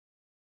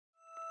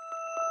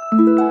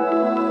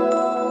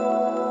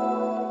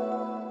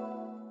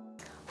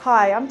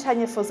Hi, I'm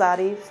Tanya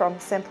Forzatti from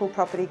Semple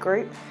Property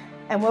Group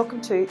and welcome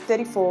to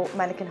 34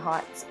 Mannikin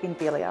Heights in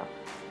Beeliar.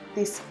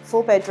 This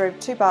 4-bedroom,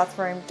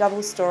 2-bathroom,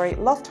 double-storey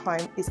loft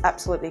home is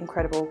absolutely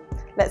incredible.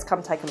 Let's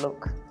come take a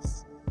look.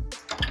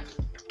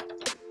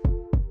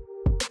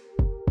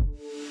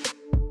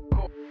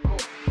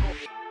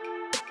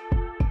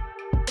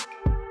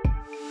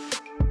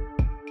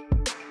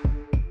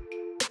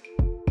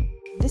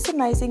 This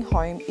amazing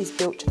home is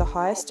built to the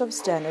highest of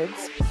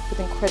standards with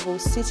incredible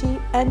city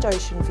and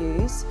ocean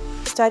views,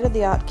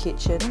 state-of-the-art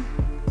kitchen.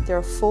 There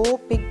are 4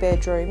 big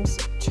bedrooms,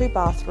 2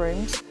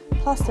 bathrooms,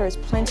 plus there is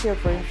plenty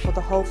of room for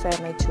the whole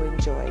family to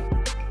enjoy.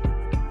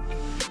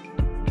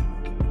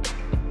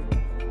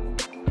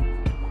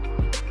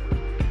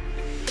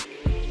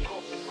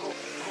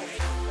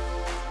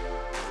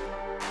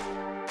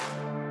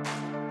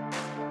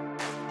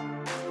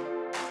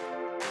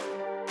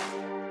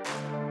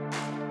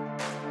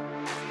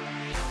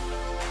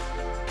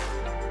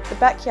 The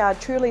backyard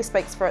truly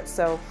speaks for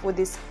itself with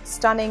this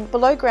stunning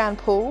below-ground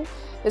pool.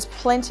 There's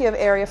plenty of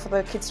area for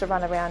the kids to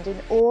run around in,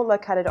 all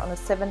located on a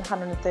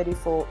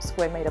 734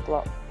 square metre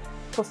block.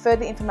 For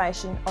further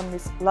information on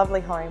this lovely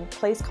home,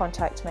 please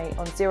contact me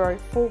on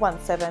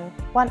 0417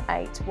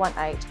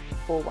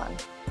 181841.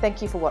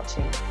 Thank you for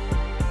watching.